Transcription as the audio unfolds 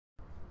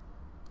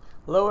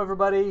Hello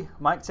everybody,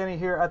 Mike Tenney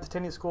here at the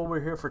Tenney School. We're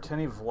here for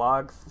Tenney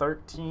Vlog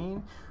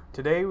 13.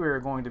 Today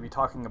we're going to be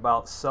talking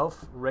about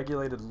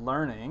self-regulated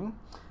learning,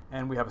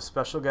 and we have a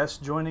special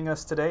guest joining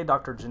us today,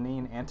 Dr.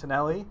 Janine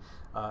Antonelli,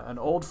 an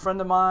old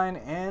friend of mine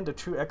and a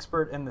true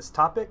expert in this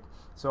topic.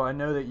 So I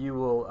know that you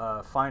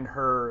will find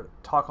her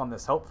talk on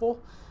this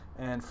helpful.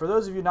 And for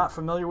those of you not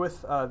familiar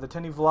with the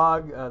Tenney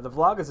Vlog, the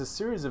vlog is a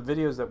series of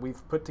videos that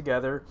we've put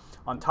together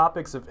on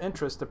topics of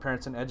interest to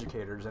parents and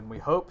educators. And we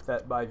hope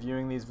that by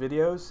viewing these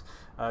videos,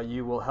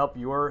 you will help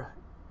your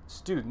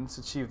students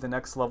achieve the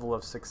next level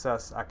of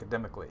success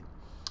academically.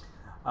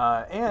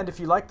 And if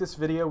you like this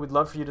video, we'd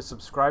love for you to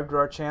subscribe to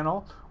our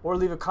channel or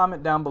leave a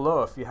comment down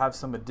below. If you have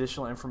some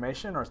additional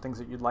information or things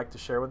that you'd like to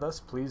share with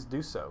us, please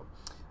do so.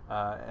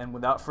 And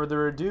without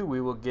further ado, we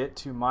will get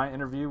to my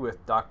interview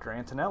with Dr.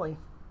 Antonelli.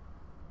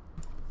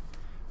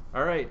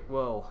 All right,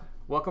 well,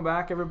 welcome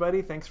back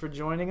everybody. Thanks for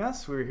joining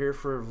us. We're here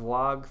for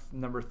vlog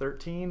number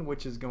 13,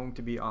 which is going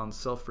to be on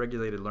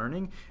self-regulated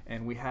learning.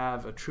 And we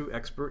have a true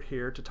expert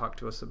here to talk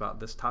to us about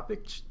this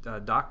topic,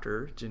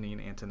 Dr.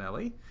 Janine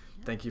Antonelli. Yep.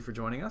 Thank you for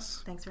joining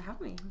us. Thanks for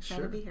having me. I'm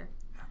excited to be here.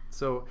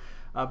 So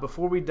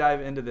before we dive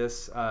into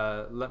this,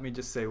 let me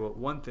just say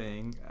one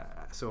thing.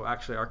 So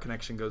actually our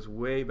connection goes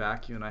way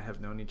back. You and I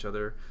have known each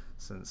other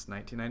since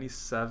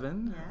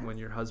 1997, yes, when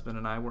your husband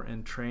and I were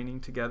in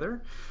training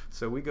together.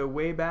 So we go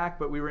way back,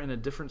 but we were in a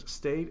different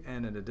state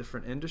and in a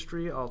different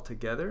industry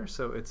altogether.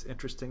 So it's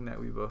interesting that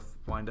we both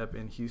wind up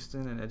in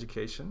Houston in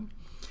education.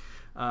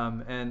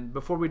 And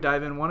before we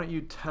dive in, why don't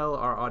you tell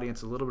our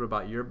audience a little bit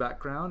about your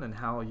background and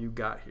how you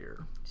got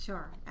here?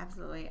 Sure,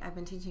 absolutely. I've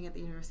been teaching at the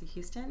University of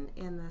Houston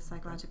in the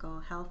Psychological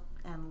Health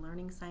and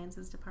Learning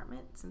Sciences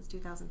Department since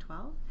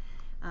 2012.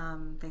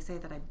 They say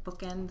that I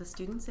bookend the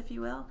students, if you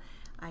will.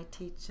 I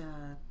teach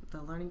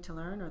the Learning to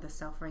Learn, or the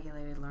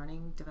Self-Regulated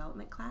Learning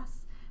Development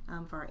class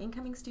for our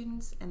incoming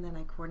students, and then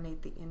I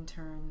coordinate the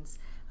interns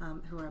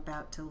who are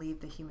about to leave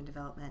the Human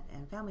Development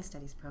and Family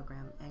Studies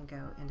program and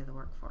go into the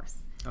workforce.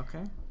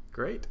 Okay,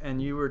 great.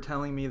 And you were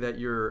telling me that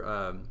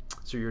your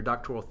your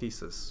doctoral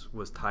thesis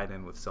was tied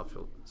in with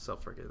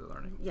self-regulated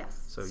learning.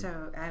 Yes.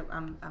 So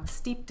I'm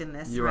steeped in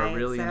this. You are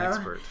really an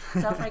expert.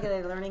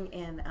 Self-regulated learning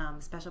in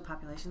special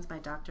populations. My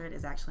doctorate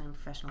is actually in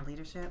professional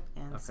leadership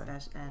and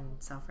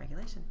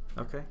self-regulation.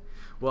 Okay.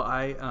 Well,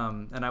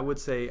 I would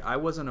say I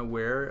wasn't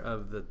aware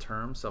of the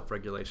term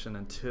self-regulation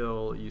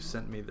until you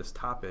sent me this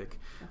topic.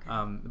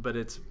 Okay. But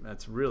it's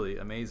really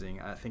amazing.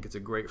 I think it's a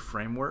great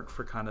framework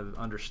for kind of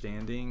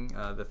understanding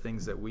the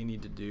things that we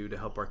need to do to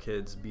help our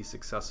kids be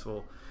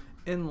successful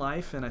in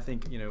life. And I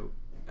think,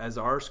 as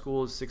our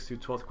school is 6th through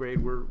 12th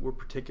grade, we're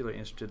particularly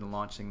interested in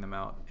launching them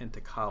out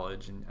into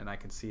college, and I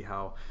can see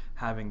how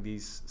having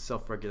these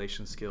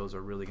self-regulation skills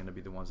are really going to be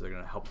the ones that are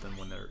going to help them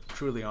when they're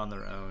truly on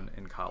their own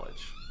in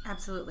college.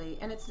 Absolutely,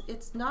 and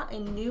it's not a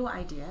new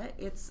idea.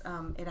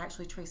 It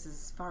actually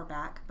traces far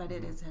back, but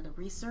it has had a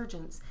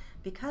resurgence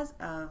because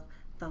of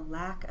the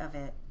lack of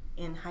it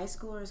in high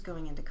schoolers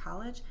going into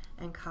college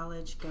and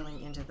college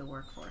going into the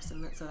workforce,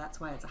 and so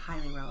that's why it's a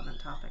highly relevant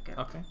topic.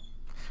 Okay.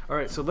 All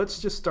right, so let's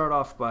just start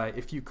off by,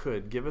 if you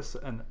could, give us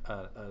an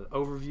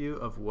overview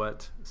of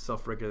what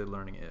self-regulated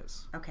learning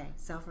is. Okay,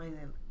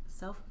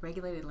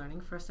 self-regulated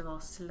learning, first of all,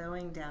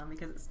 slowing down,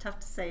 because it's tough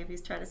to say if you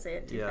try to say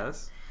it too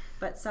fast.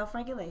 But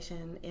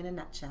self-regulation, in a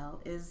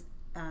nutshell, is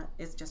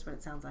just what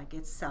it sounds like.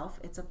 It's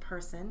a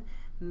person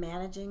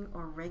managing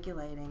or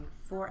regulating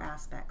 4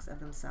 aspects of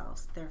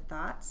themselves: their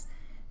thoughts,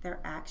 their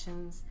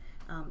actions,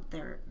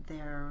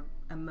 their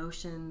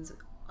emotions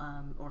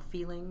or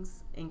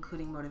feelings,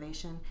 including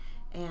motivation,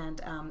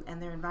 and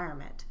their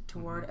environment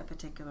toward a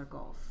particular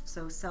goal.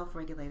 So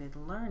self-regulated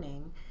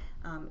learning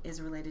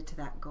is related to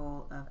that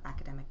goal of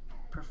academic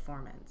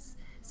performance.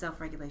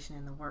 Self-regulation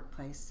in the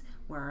workplace,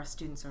 where our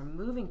students are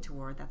moving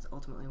toward, that's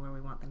ultimately where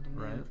we want them to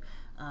move,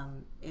 right,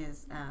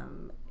 is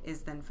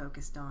then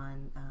focused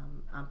on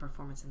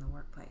performance in the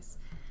workplace.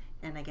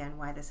 And again,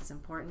 why this is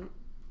important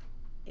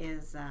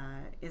is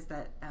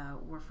that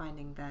we're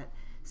finding that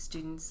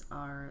students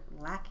are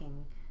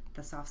lacking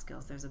the soft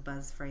skills. There's a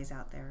buzz phrase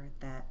out there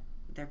that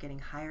they're getting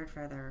hired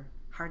for their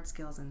hard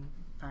skills and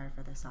fired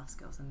for their soft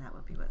skills, and that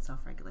would be what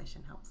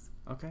self-regulation helps.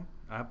 Okay,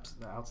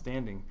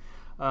 outstanding.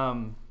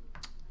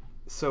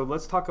 So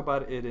let's talk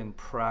about it in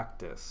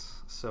practice.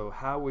 So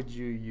how would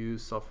you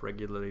use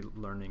self-regulated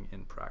learning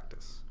in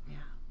practice? Yeah,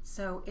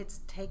 so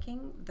it's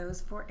taking those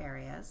 4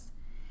 areas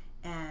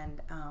and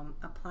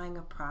applying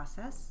a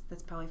process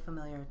that's probably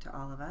familiar to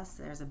all of us.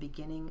 There's a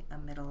beginning, a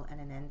middle,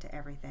 and an end to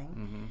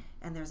everything.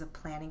 And there's a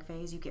planning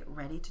phase. You get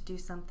ready to do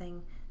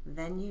something,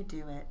 then you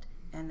do it,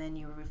 and then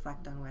you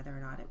reflect on whether or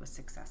not it was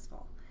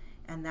successful.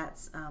 And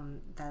that's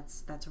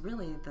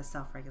really the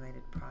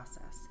self-regulated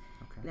process.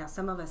 Okay. Now,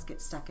 some of us get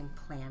stuck in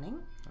planning,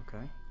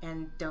 okay,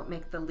 and don't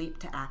make the leap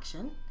to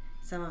action.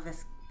 Some of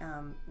us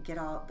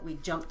we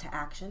jump to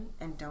action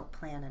and don't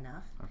plan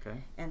enough.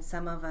 Okay. And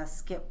some of us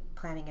skip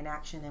planning and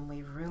action and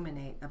we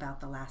ruminate about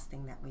the last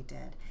thing that we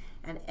did.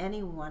 And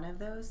any one of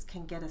those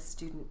can get a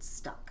student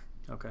stuck.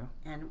 Okay.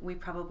 And we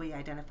probably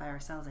identify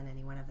ourselves in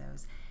any one of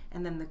those.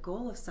 And then the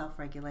goal of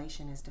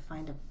self-regulation is to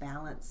find a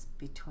balance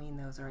between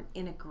those, or an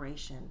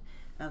integration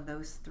of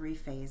those three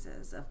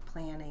phases of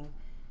planning,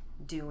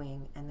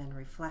 doing, and then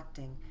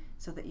reflecting,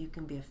 so that you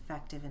can be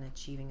effective in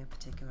achieving a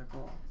particular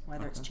goal,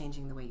 whether it's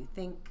changing the way you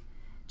think,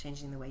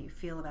 changing the way you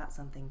feel about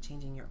something,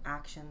 changing your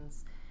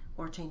actions,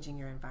 or changing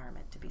your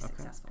environment to be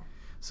successful.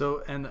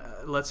 So, and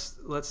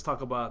let's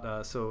talk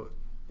about, so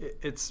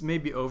it's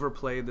maybe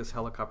overplayed, this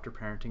helicopter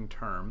parenting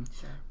term,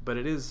 but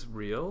it is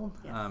real.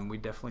 Yes. We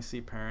definitely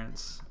see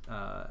parents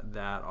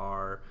that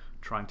are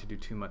trying to do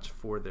too much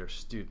for their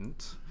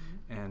student.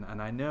 And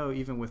I know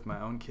even with my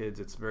own kids,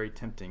 it's very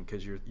tempting,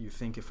 because you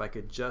think, if I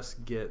could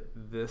just get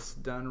this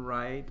done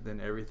right, then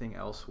everything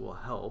else will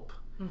help,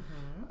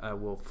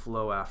 will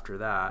flow after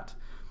that.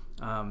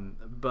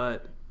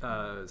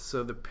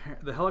 So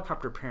the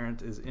helicopter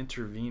parent is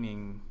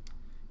intervening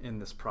in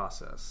this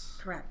process.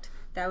 Correct.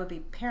 That would be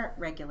parent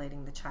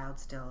regulating the child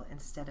still,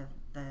 instead of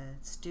the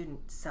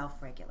student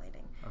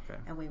self-regulating. Okay.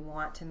 And we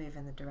want to move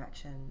in the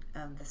direction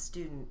of the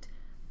student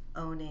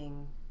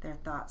owning their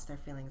thoughts, their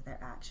feelings, their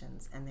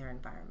actions, and their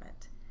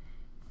environment.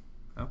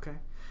 Okay.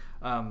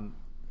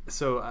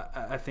 So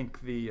I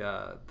think the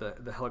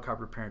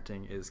helicopter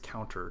parenting is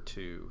counter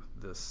to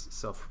this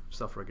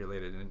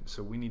self-regulated, and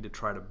so we need to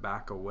try to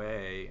back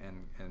away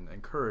and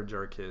encourage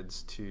our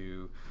kids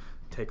to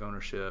take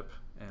ownership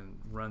and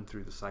run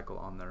through the cycle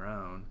on their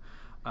own.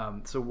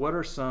 So what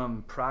are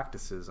some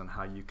practices on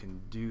how you can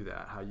do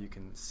that, how you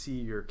can see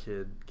your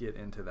kid get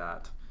into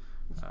that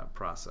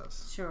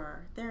process?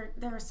 Sure. There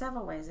are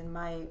several ways, and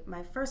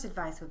my first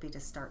advice would be to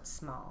start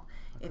small.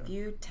 If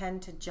you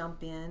tend to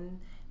jump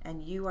in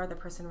and you are the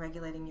person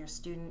regulating your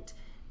student,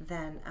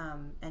 then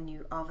and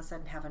you all of a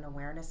sudden have an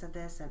awareness of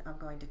this, and I'm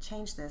going to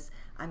change this,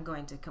 I'm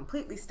going to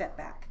completely step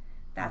back.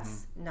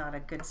 That's not a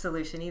good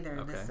solution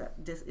either.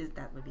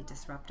 That would be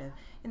disruptive.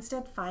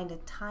 Instead, find a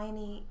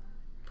tiny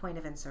point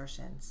of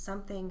insertion,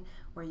 something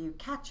where you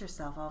catch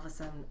yourself all of a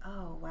sudden,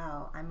 oh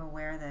wow, I'm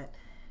aware that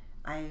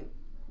I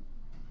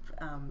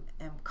am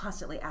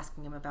constantly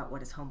asking him about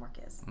what his homework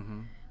is,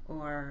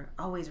 or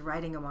always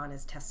writing him on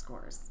his test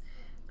scores.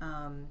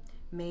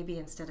 Maybe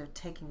instead of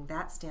taking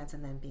that stance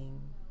and then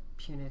being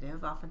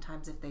punitive,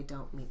 oftentimes if they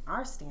don't meet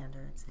our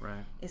standards,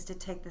 is to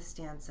take the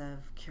stance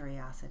of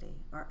curiosity,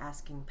 or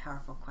asking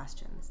powerful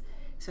questions,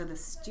 so the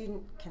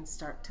student can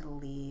start to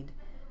lead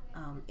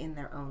in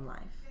their own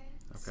life.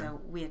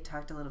 So we had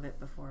talked a little bit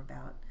before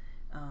about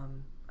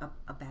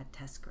a bad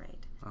test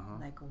grade,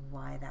 like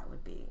why that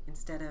would be.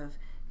 Instead of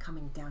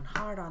coming down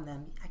hard on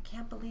them, I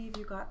can't believe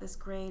you got this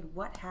grade,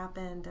 what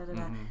happened,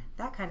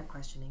 that kind of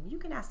questioning. You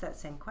can ask that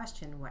same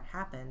question, what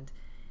happened,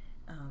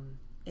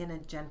 in a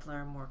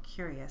gentler, more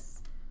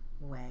curious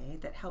way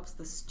that helps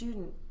the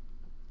student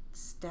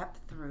step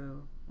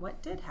through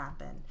what did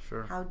happen.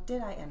 How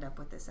did I end up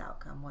with this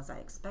outcome? Was I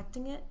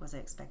expecting it? Was I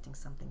expecting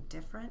something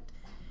different?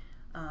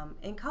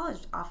 In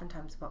college,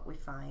 oftentimes what we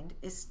find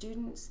is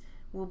students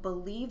will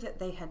believe that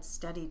they had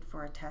studied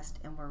for a test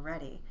and were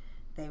ready.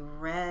 They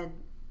read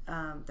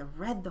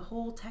the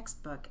whole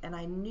textbook, and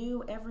I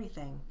knew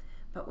everything.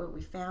 But what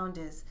we found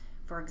is,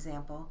 for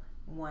example,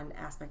 one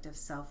aspect of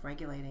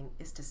self-regulating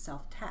is to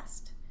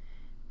self-test.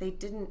 They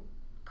didn't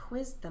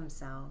quiz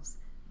themselves.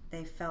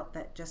 They felt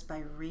that just by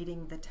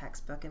reading the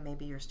textbook, and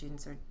maybe your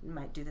students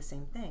might do the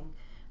same thing,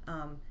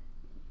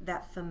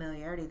 that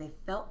familiarity, they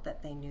felt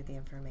that they knew the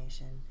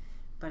information.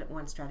 But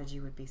one strategy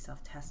would be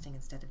self-testing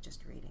instead of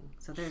just reading.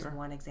 So there's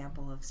one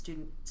example of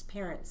students,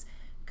 parents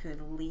could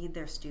lead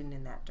their student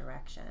in that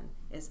direction,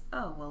 is,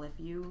 oh, well, if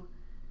you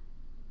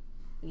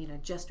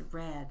just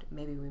read,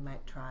 maybe we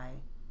might try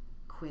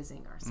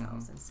quizzing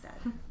ourselves instead.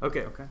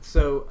 Okay.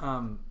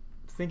 So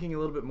thinking a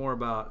little bit more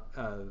about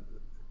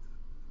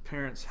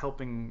parents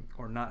helping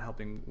or not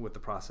helping with the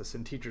process,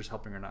 and teachers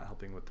helping or not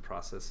helping with the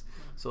process.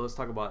 So let's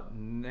talk about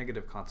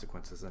negative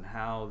consequences and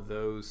how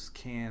those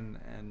can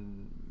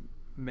and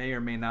may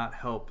or may not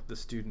help the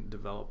student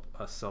develop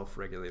a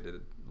self-regulated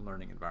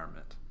learning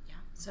environment.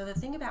 So the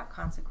thing about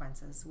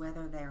consequences,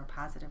 whether they're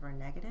positive or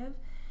negative,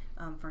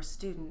 for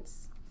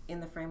students in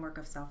the framework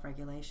of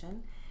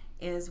self-regulation,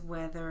 is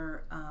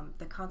whether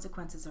the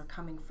consequences are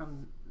coming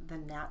from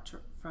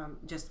from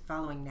just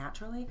following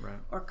naturally,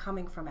 or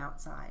coming from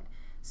outside.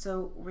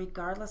 So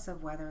regardless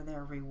of whether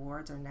they're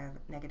rewards or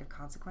negative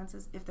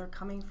consequences, if they're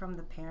coming from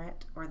the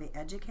parent or the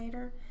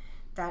educator,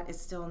 that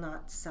is still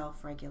not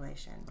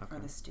self-regulation for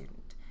the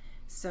student.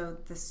 So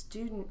the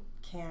student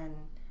can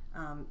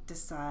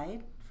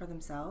decide for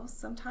themselves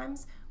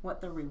sometimes what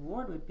the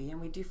reward would be,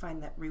 and we do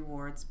find that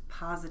rewards,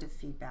 positive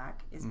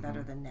feedback, is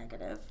better than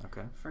negative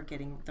for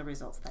getting the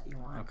results that you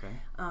want.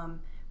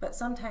 But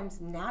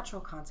sometimes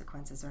natural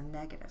consequences are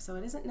negative. So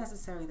it isn't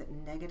necessarily that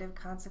negative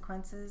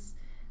consequences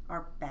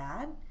are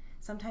bad.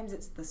 Sometimes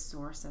it's the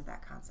source of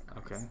that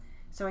consequence.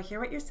 So I hear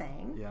what you're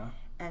saying.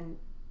 And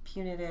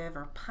punitive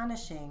or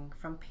punishing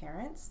from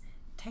parents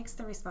takes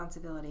the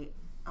responsibility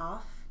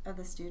off of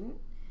the student,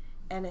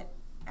 and it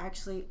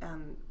actually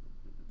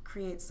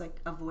creates like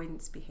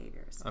avoidance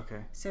behaviors.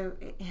 Okay. So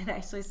it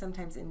actually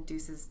sometimes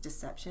induces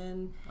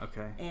deception.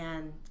 Okay.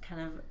 And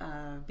kind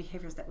of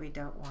behaviors that we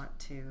don't want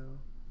to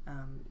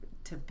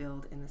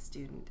build in the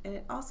student. And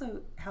it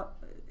also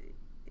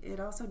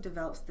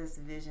develops this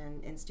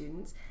vision in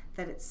students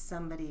that it's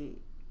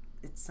somebody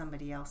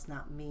else,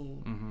 not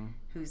me,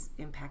 who's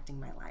impacting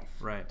my life.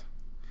 Right.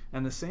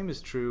 And the same is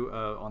true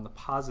on the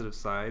positive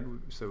side.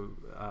 So,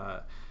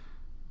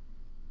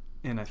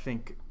 and I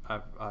think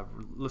I've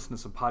listened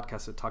to some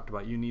podcasts that talked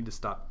about you need to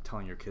stop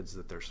telling your kids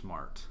that they're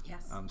smart.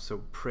 Yes.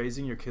 So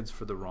praising your kids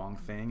for the wrong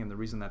thing, and the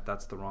reason that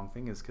that's the wrong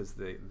thing is because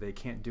they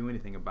can't do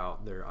anything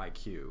about their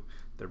IQ.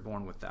 They're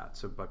born with that.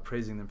 So by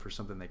praising them for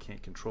something they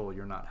can't control,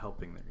 you're not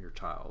helping your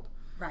child.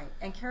 Right.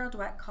 And Carol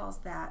Dweck calls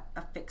that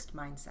a fixed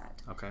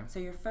mindset. Okay. So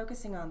you're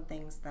focusing on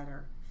things that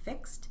are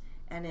fixed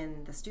and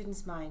in the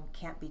student's mind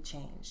can't be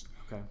changed.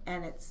 Okay.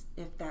 And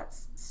if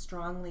that's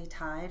strongly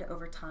tied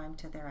over time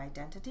to their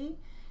identity,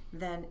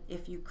 then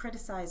if you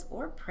criticize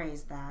or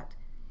praise that,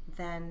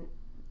 then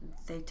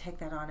they take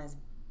that on as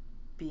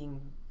being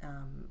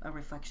a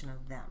reflection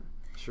of them.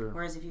 Sure.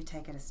 Whereas if you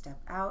take it a step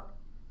out,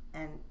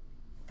 and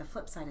the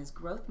flip side is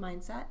growth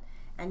mindset,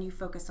 and you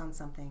focus on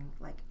something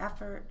like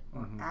effort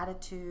or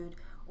attitude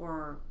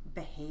or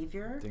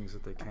behavior, things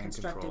that they can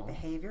constructive control.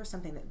 Behavior,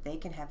 something that they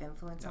can have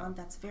influence on,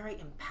 that's very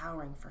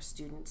empowering for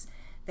students.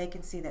 They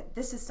can see that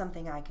this is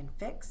something I can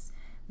fix.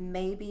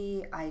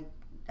 Maybe I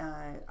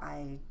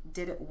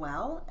did it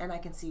well, and I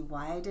can see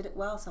why I did it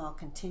well, so I'll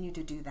continue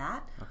to do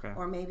that. Okay.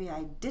 Or maybe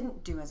I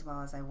didn't do as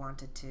well as I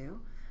wanted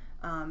to,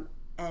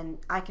 and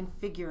I can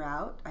figure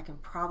out, I can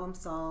problem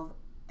solve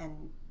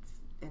and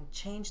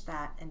change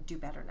that and do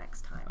better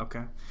next time.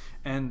 Okay.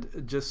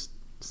 And just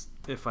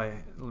let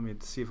me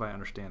see if I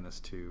understand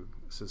this too.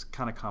 This is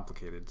kind of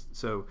complicated.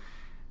 So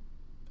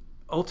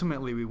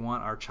ultimately we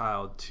want our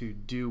child to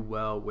do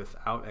well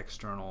without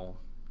external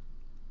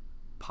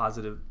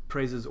positive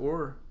praises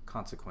or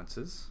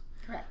consequences.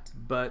 Correct.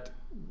 But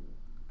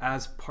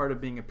as part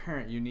of being a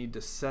parent, you need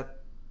to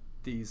set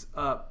these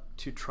up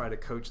to try to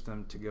coach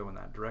them to go in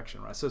that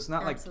direction, right? So it's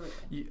not Absolutely.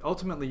 like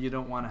ultimately you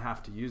don't want to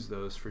have to use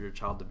those for your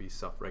child to be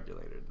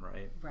self-regulated,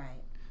 right?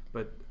 Right.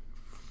 But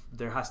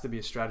there has to be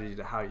a strategy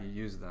to how you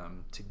use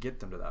them to get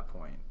them to that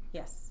point.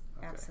 Yes,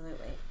 Okay.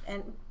 absolutely.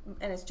 And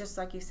it's just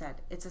like you said,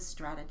 it's a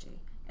strategy.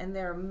 And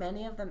there are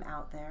many of them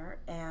out there,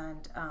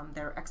 and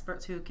there are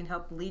experts who can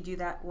help lead you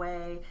that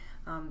way.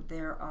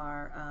 There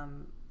are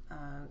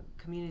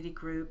community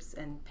groups,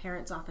 and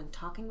parents often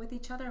talking with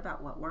each other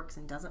about what works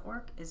and doesn't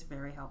work is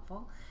very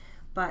helpful.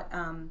 But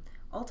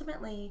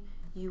ultimately,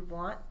 you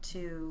want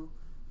to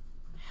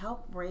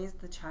help raise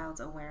the child's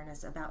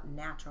awareness about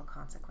natural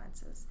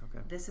consequences.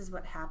 Okay. This is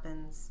what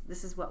happens,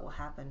 this is what will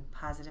happen,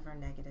 positive or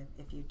negative,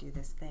 if you do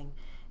this thing.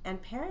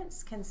 And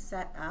parents can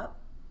set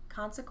up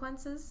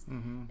consequences,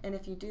 and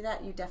if you do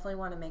that, you definitely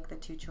want to make the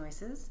two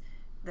choices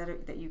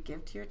that you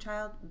give to your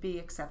child be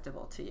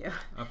acceptable to you.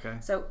 Okay.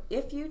 So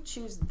if you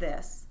choose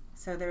this,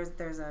 so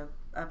there's a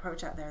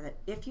approach out there that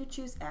if you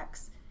choose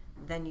X,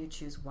 then you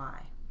choose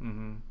Y.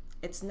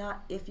 It's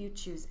not if you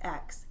choose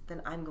X,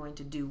 then I'm going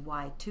to do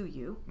Y to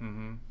you.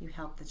 You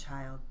help the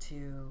child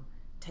to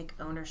take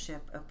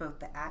ownership of both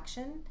the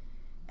action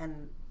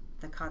and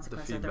the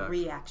consequence or the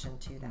reaction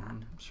to that.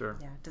 Sure.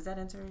 Yeah. Does that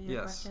answer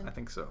your question? Yes, I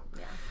think so.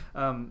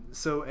 Yeah.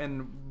 So,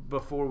 and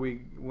before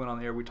we went on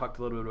the air, we talked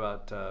a little bit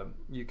about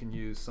you can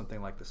use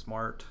something like the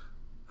SMART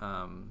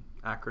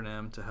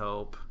acronym to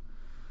help.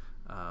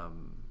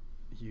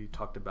 You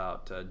talked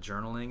about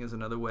journaling is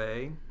another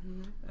way,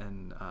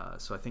 and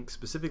so I think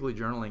specifically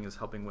journaling is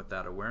helping with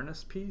that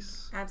awareness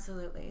piece.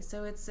 Absolutely.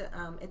 So it's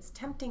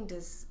tempting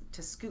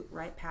to scoot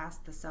right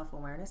past the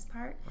self-awareness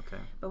part.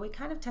 Okay. But we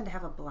kind of tend to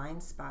have a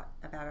blind spot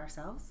about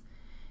ourselves.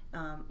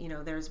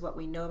 There's what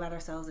we know about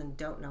ourselves and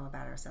don't know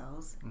about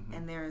ourselves,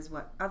 and there is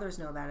what others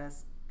know about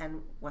us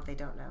and what they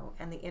don't know,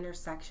 and the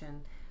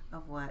intersection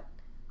of what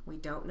we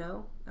don't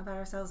know about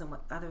ourselves and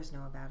what others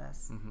know about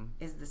us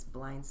is this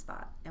blind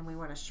spot, and we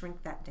want to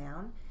shrink that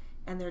down,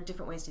 and there are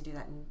different ways to do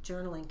that, and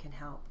journaling can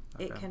help.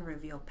 Okay. It can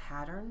reveal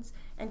patterns,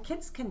 and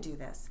kids can do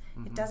this.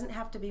 It doesn't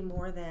have to be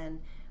more than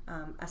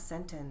a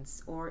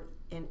sentence, or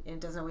it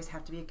doesn't always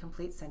have to be a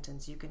complete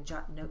sentence. You can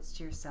jot notes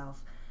to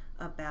yourself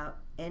about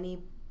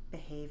any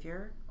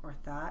behavior or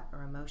thought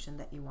or emotion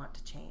that you want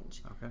to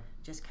change. Okay.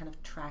 Just kind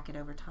of track it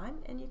over time,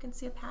 and you can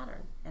see a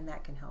pattern, and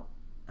that can help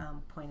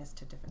point us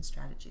to different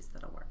strategies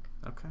that'll work.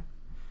 Okay.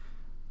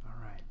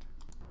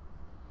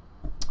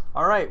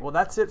 All right. Well,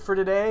 that's it for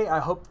today. I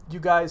hope you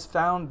guys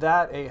found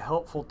that a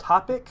helpful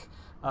topic.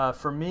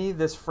 For me,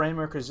 this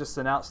framework is just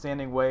an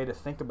outstanding way to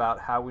think about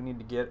how we need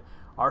to get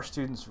our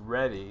students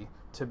ready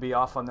to be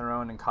off on their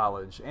own in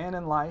college and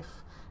in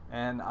life.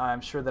 And I'm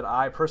sure that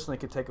I personally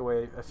could take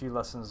away a few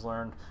lessons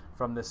learned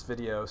from this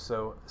video.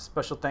 So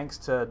special thanks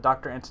to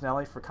Dr.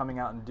 Antonelli for coming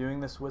out and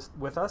doing this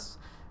with us.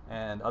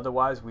 And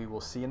otherwise, we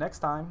will see you next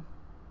time.